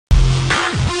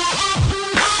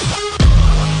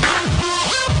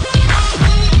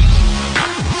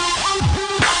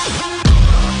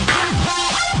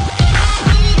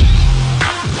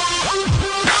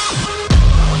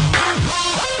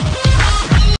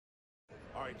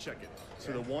right, check it.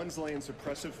 So the ones laying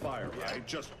suppressive fire, right?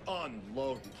 Just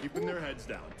unloading, keeping their heads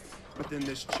down. But then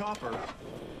this chopper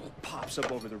pops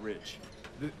up over the ridge.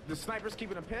 The sniper's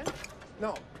keeping a pin?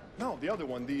 No, the other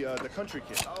one, the country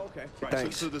kid. Oh, okay.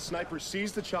 Right, so the sniper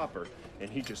sees the chopper, and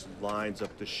he just lines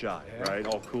up the shot, right?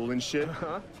 All cool and shit.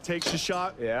 Takes the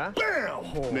shot, bam!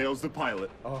 Nails the pilot.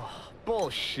 Oh,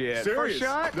 bullshit. Serious? First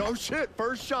shot? No shit,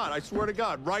 first shot. I swear to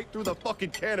God, right through the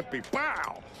fucking canopy.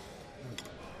 Pow!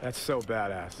 That's so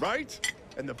badass. Right?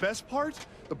 And the best part?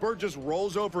 The bird just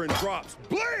rolls over and drops.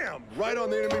 Blam! Right on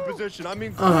the enemy position. I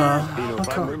mean, you know, if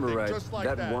I remember right,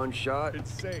 like that one shot,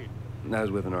 insane. That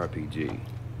was with an RPG.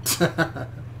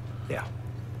 Yeah.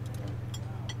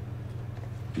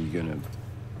 You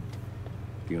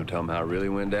gonna tell them how it really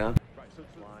went down?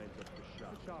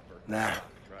 Nah.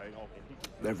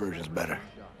 Their version's better.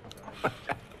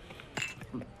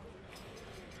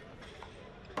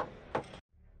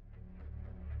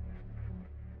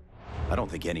 I don't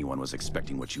think anyone was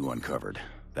expecting what you uncovered.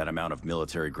 That amount of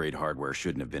military-grade hardware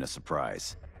shouldn't have been a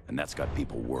surprise, and that's got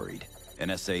people worried.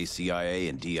 NSA, CIA,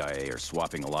 and DIA are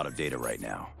swapping a lot of data right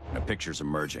now, and a picture's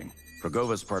emerging.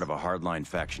 Progova's part of a hardline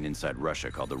faction inside Russia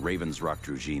called the Ravensrock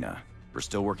Druzhina. We're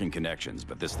still working connections,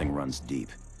 but this thing runs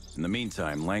deep. In the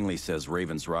meantime, Langley says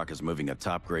Ravensrock is moving a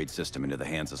top-grade system into the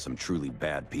hands of some truly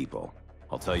bad people.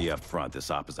 I'll tell you up front,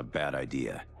 this op is a bad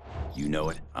idea. You know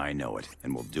it, I know it,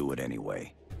 and we'll do it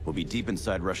anyway. We'll be deep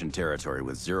inside Russian territory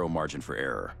with zero margin for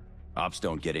error. Ops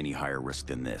don't get any higher risk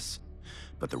than this.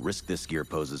 But the risk this gear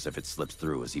poses if it slips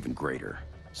through is even greater.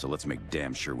 So let's make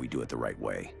damn sure we do it the right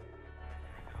way.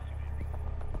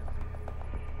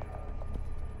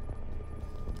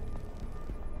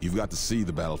 You've got to see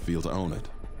the battlefield to own it.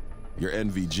 Your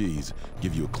NVGs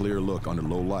give you a clear look under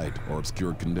low light or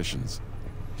obscured conditions.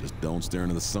 Just don't stare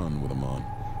into the sun with them on.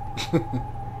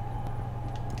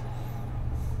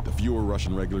 The fewer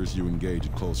Russian regulars you engage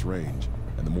at close range,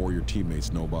 and the more your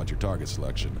teammates know about your target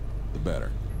selection, the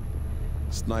better.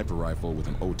 Sniper rifle with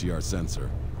an OTR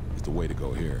sensor is the way to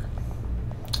go here.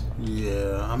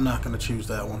 Yeah, I'm not gonna choose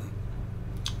that one.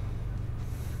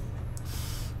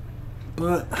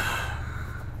 But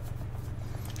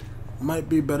might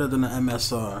be better than the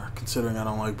MSR, considering I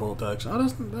don't like bolt action.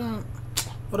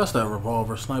 That's that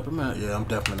revolver sniper, man. Yeah, I'm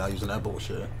definitely not using that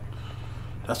bullshit.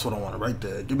 That's what I want right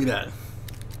there. Give me that.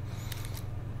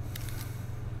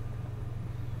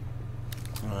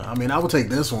 I mean, I would take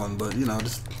this one, but you know,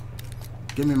 just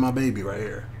give me my baby right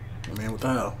here. I mean, what the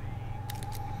hell?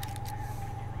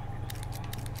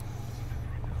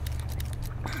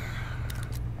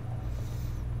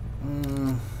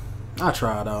 I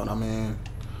try it out. I mean,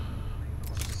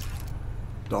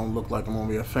 don't look like I'm gonna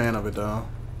be a fan of it though.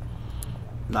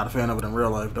 Not a fan of it in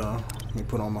real life though. Let me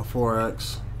put on my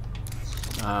 4X.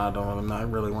 I'm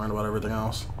not really worried about everything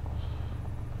else.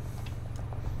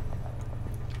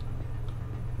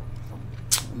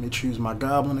 Let me choose my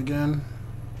goblin again,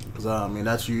 because I mean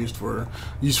that's useful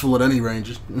at any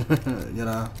range. You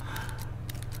know,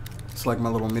 it's like my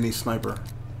little mini sniper.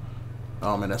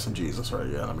 Oh man, SMGs. That's right.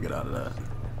 Yeah, let me get out of that.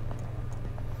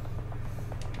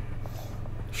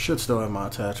 Should still have my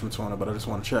attachments on it, but I just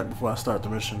want to check before I start the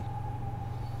mission.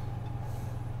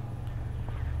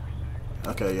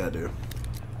 Okay, yeah, I do.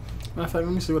 Matter of fact,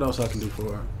 let me see what else I can do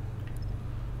for it.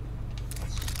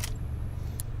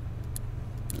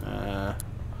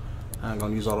 I ain't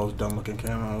gonna use all those dumb looking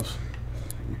camos.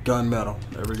 Gunmetal,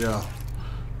 there we go.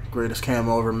 Greatest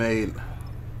camo ever made.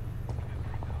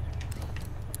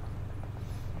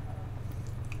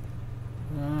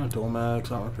 Dual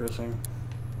mags, armor piercing.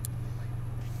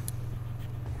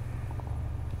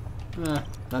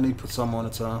 I need to put some on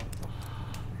its own.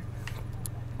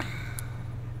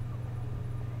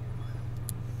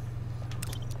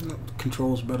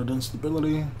 Controls better than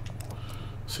stability.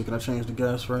 See, can I change the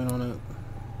gas rate on it?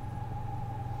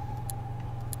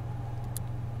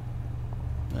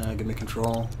 Give me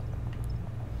control.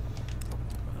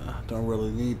 Don't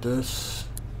really need this.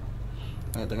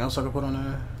 Anything else I can put on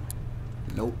there?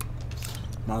 Nope.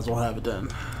 Might as well have it then.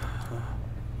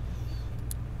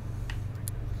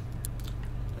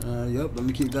 Yep, let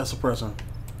me keep that suppressing.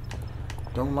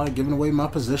 Don't like giving away my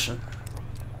position.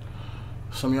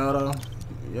 Semi-auto.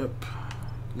 Yep.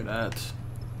 Give me that.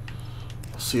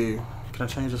 Let's see. Can I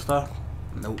change the stock?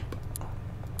 Nope.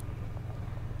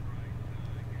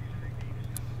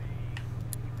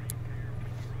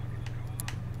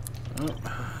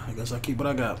 I guess I keep what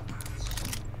I got.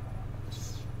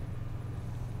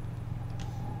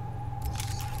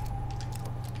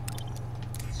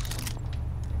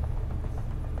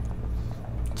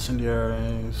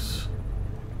 Incendiaries.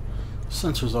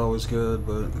 Sensor's always good,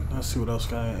 but let's see what else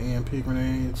got. EMP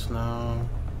grenades? No.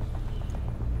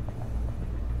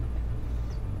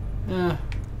 Yeah.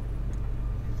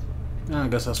 I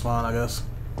guess that's fine, I guess.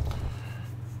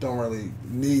 Don't really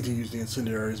need to use the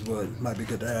incendiaries, but it might be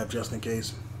good to have just in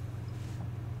case.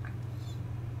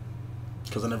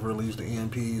 Because I never really used the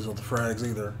EMPs or the frags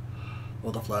either,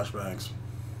 or the flashbangs.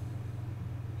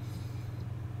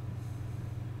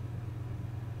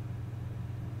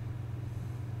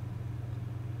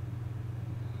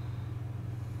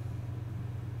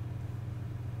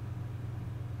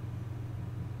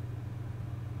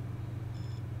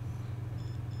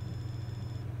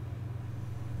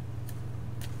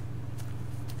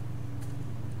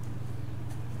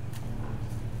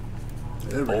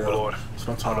 There we Overlord, go. That's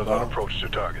what I'm talking on about. approach to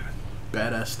target.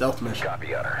 Badass stealth mission. Copy,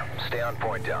 Hunter. Stay on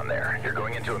point down there. You're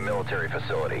going into a military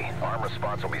facility. Arm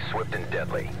response will be swift and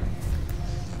deadly.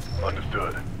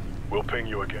 Understood. We'll ping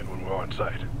you again when we're on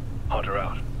site. Hunter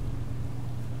out.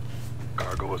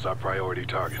 Cargo is our priority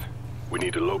target. We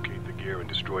need to locate the gear and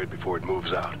destroy it before it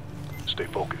moves out. Stay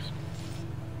focused.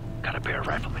 Got a pair of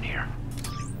riflemen here.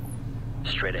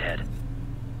 Straight ahead.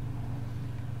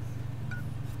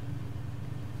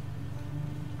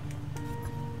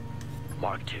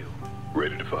 Mark II.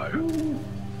 Ready to fire.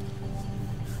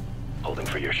 Holding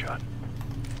for your shot.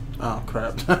 Oh,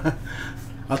 crap.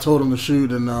 I told him to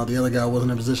shoot, and the other guy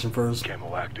wasn't in position first.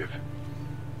 Camo active.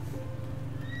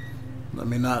 Let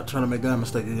me not try to make that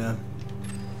mistake again.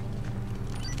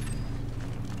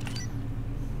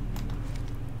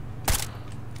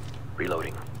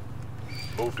 Reloading.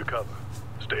 Move to cover.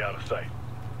 Stay out of sight.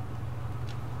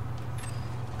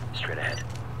 Straight ahead.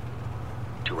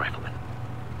 2 riflemen.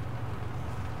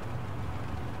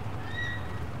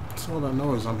 What's all that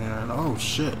noise I'm hearing? Oh,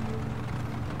 shit.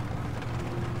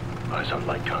 Eyes on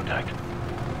light contact.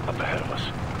 Up ahead of us.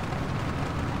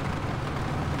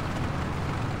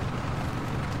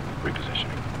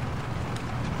 Repositioning.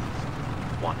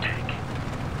 1 tank.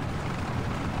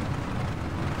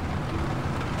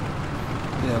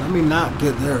 Yeah, let me not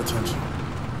get their attention.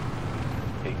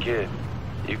 Hey kid,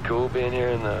 you cool being here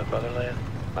in the motherland?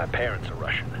 My parents are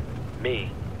Russian.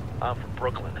 Me, I'm from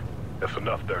Brooklyn. That's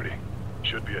enough, 30.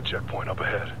 Should be a checkpoint up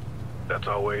ahead. That's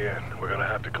our way in. We're gonna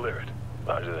have to clear it.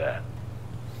 Roger that.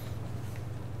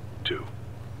 2.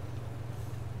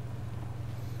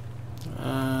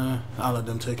 I'll let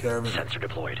them take care of it. Sensor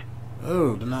deployed.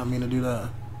 Oh, did not mean to do that.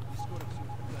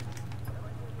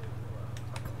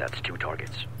 That's 2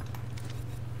 targets.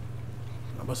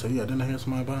 I was about to say, yeah, didn't I hear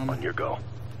somebody behind me? On your go.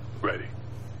 Ready.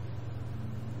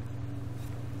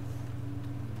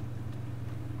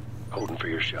 Holding for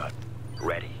your shot.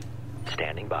 Ready.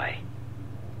 Standing by.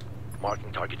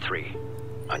 Marking target 3.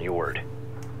 On your word.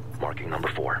 Marking number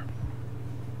 4.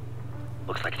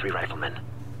 Looks like 3 riflemen.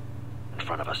 In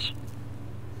front of us.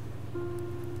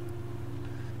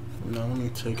 No, let me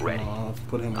take him Ready. off.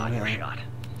 Put him On on your here. shot.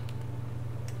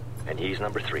 And he's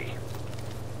number 3.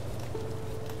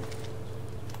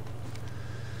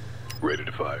 Ready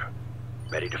to fire.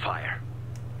 Ready to fire.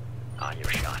 On your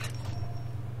shot.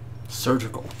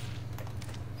 Surgical.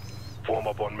 Form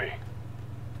up on me.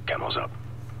 Camo's up.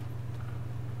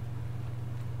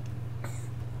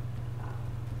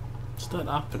 What's that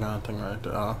octagon thing right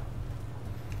there?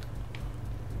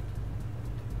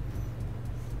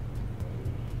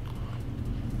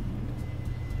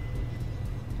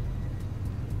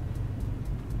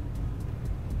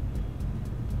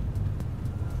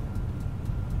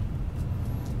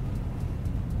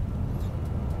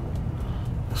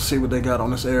 Let's see what they got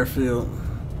on this airfield.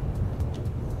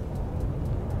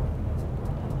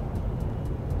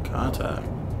 Contact.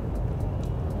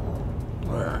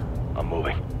 Where? I'm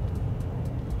moving.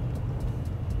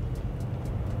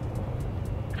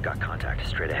 We've got contact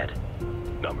straight ahead.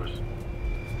 Numbers.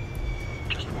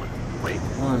 Just 1. Wait.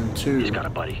 1, 2. He's got a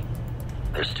buddy.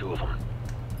 There's 2 of them.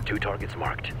 2 targets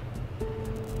marked.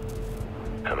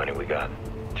 How many we got?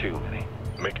 2.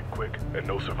 Make it quick and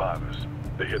no survivors.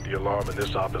 They hit the alarm and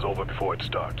this op is over before it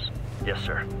starts. Yes,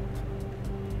 sir.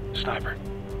 Sniper.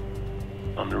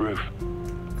 On the roof.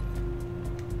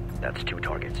 That's 2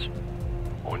 targets.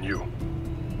 On you.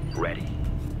 Ready.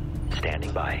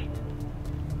 Standing by.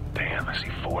 Damn, I see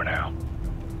 4 now.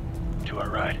 To our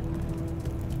right.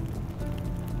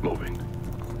 Moving.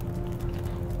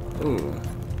 Ooh.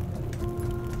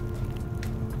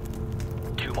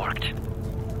 2 marked.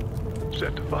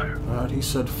 Set to fire. Alright, he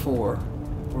said 4.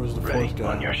 Where's the Ready. 4th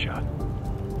guy? On your shot.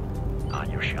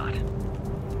 On your shot.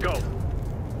 Go.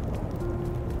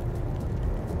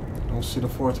 Don't see the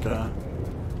 4th guy.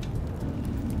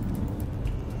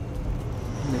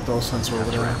 Let me throw a sensor over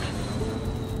That's there. wrapped.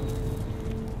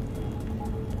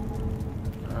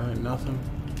 Alright, nothing.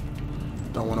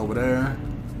 Don't one over there.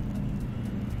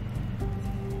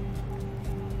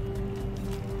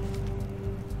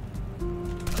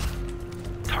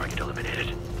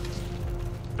 eliminated.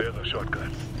 There's a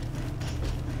shortcut.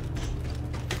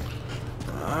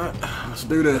 Alright, let's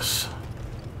do this.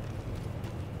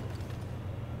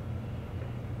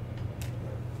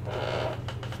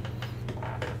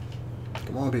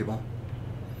 Come on, people.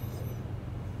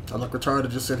 I look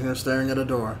retarded just sitting here staring at a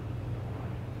door.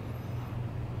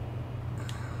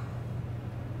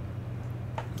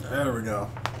 There we go.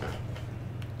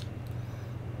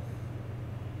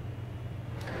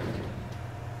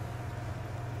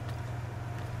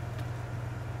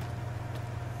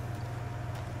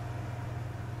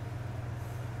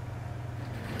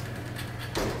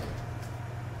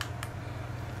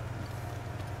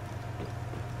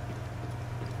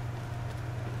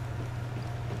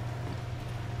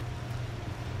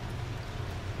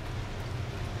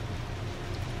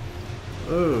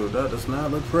 Ooh, that does not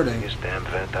look pretty. Biggest damn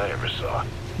vent I ever saw.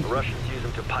 The Russians use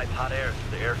them to pipe hot air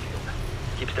through the airfield.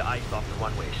 Keeps the ice off the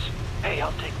runways. Hey,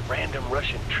 I'll take random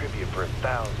Russian trivia for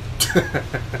 1,000.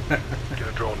 Get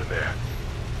a drone in there.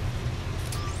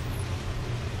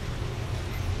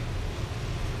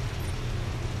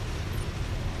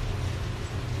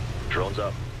 Drone's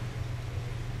up.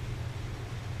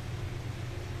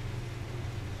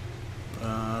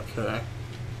 Okay.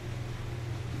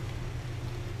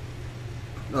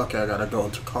 Okay, I gotta go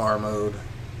into car mode.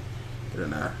 Get in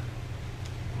there.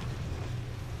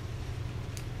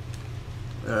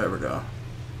 There we go.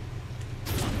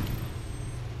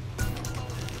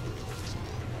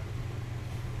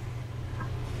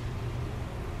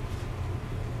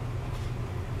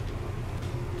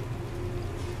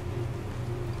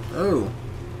 Oh.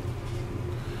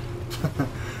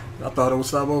 I thought it would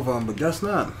stop over them, but guess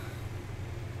not.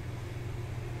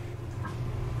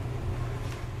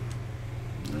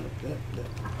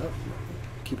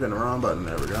 Keep hitting the wrong button.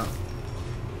 There we go.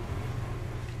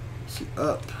 See,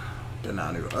 up.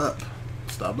 Denonu, up.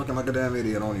 Stop looking like a damn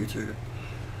idiot on YouTube.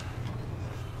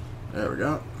 There we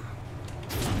go.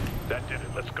 That did it.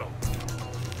 Let's go.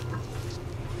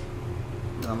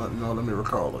 No, let me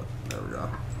recall it. There we go.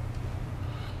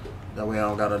 That way I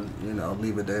don't gotta, you know,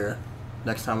 leave it there.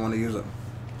 Next time I want to use it.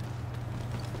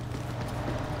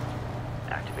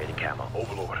 Activating camo.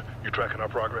 Overlord, you tracking our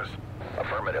progress?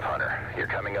 Affirmative, Hunter. You're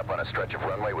coming up on a stretch of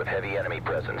runway with heavy enemy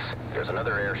presence. There's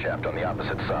another air shaft on the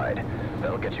opposite side.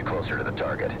 That'll get you closer to the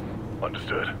target.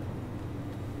 Understood.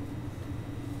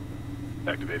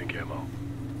 Activating camo.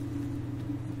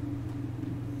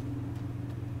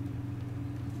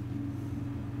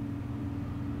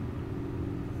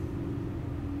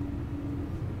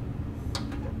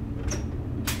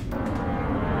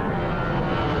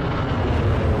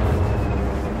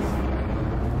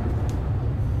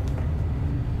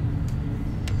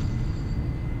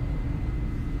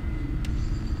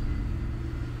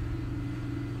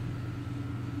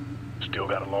 Still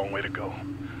got a long way to go.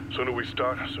 Sooner we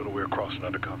start, sooner we're crossing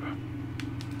undercover.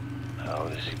 Oh,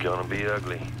 this is gonna be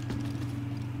ugly.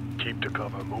 Keep to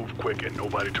cover, move quick, and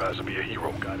nobody tries to be a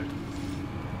hero. Got it?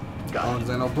 As long as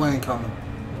there's no plane coming.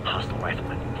 Hostile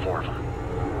riflemen, 4 of them.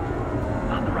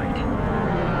 On the right.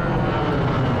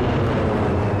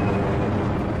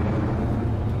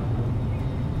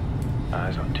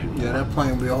 Eyes on 2. Yeah, that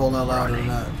plane will be a whole lot louder than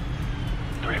that.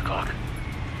 3 o'clock.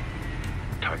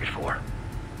 Target 4.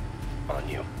 On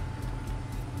you.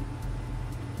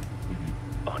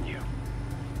 On you.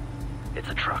 It's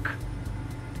a truck.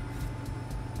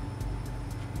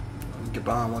 Let me get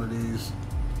behind one of these.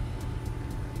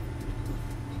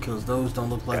 Because those don't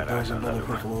look like Got those eyes are on another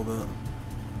bulletproof a little bit.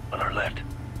 On our left.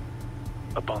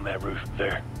 Up on that roof,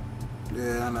 there.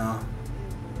 Yeah, I know.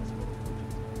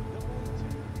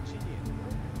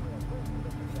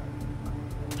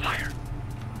 Fire.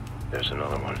 There's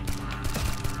another one.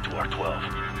 To our 12.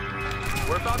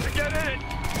 We're about to get in it!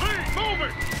 Please, move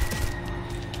it!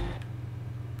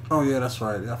 Oh yeah, that's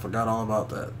right. I forgot all about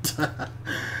that.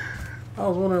 I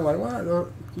was wondering, like,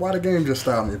 why the game just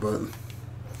stopped me, but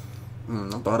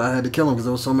I thought I had to kill him because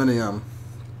there was so many of them.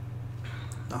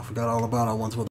 I forgot all about it once with